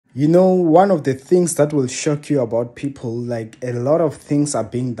You know, one of the things that will shock you about people, like a lot of things are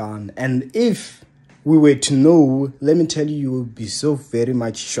being done. And if we were to know, let me tell you, you will be so very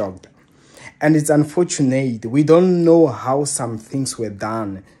much shocked. And it's unfortunate. We don't know how some things were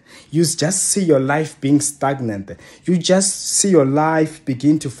done. You just see your life being stagnant. You just see your life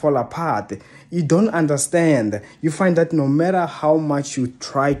begin to fall apart. You don't understand. You find that no matter how much you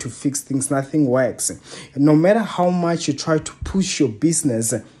try to fix things, nothing works. No matter how much you try to push your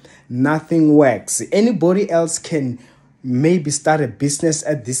business, nothing works. Anybody else can maybe start a business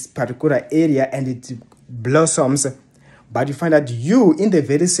at this particular area and it blossoms, but you find that you in the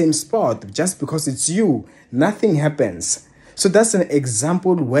very same spot, just because it's you, nothing happens. So that's an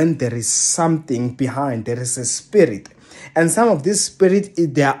example when there is something behind, there is a spirit. And some of this spirit,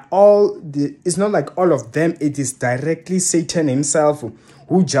 it's not like all of them, it is directly Satan himself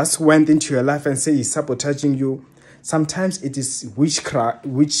who just went into your life and say he's sabotaging you. Sometimes it is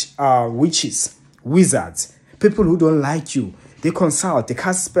witches, wizards, people who don't like you. They consult, they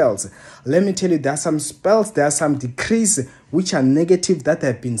cast spells. Let me tell you, there are some spells, there are some decrees which are negative that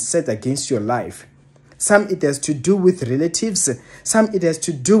have been set against your life. Some it has to do with relatives. Some it has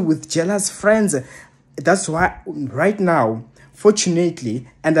to do with jealous friends. That's why right now, fortunately,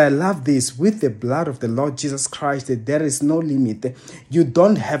 and I love this, with the blood of the Lord Jesus Christ, that there is no limit. You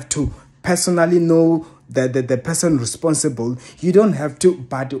don't have to personally know the person responsible. You don't have to,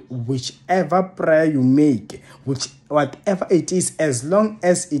 but whichever prayer you make, whatever it is, as long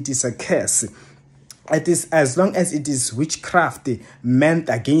as it is a curse, it is as long as it is witchcraft meant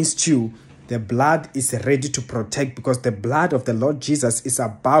against you, the blood is ready to protect, because the blood of the Lord Jesus is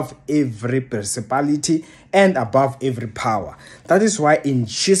above every principality and above every power. That is why in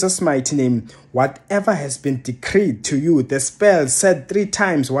Jesus' mighty name, whatever has been decreed to you, the spell said 3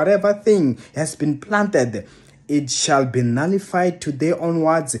 times, whatever thing has been planted, it shall be nullified today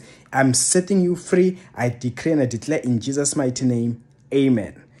onwards. I'm setting you free. I decree and I declare in Jesus' mighty name.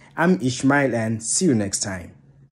 Amen. I'm Ishmael, and see you next time.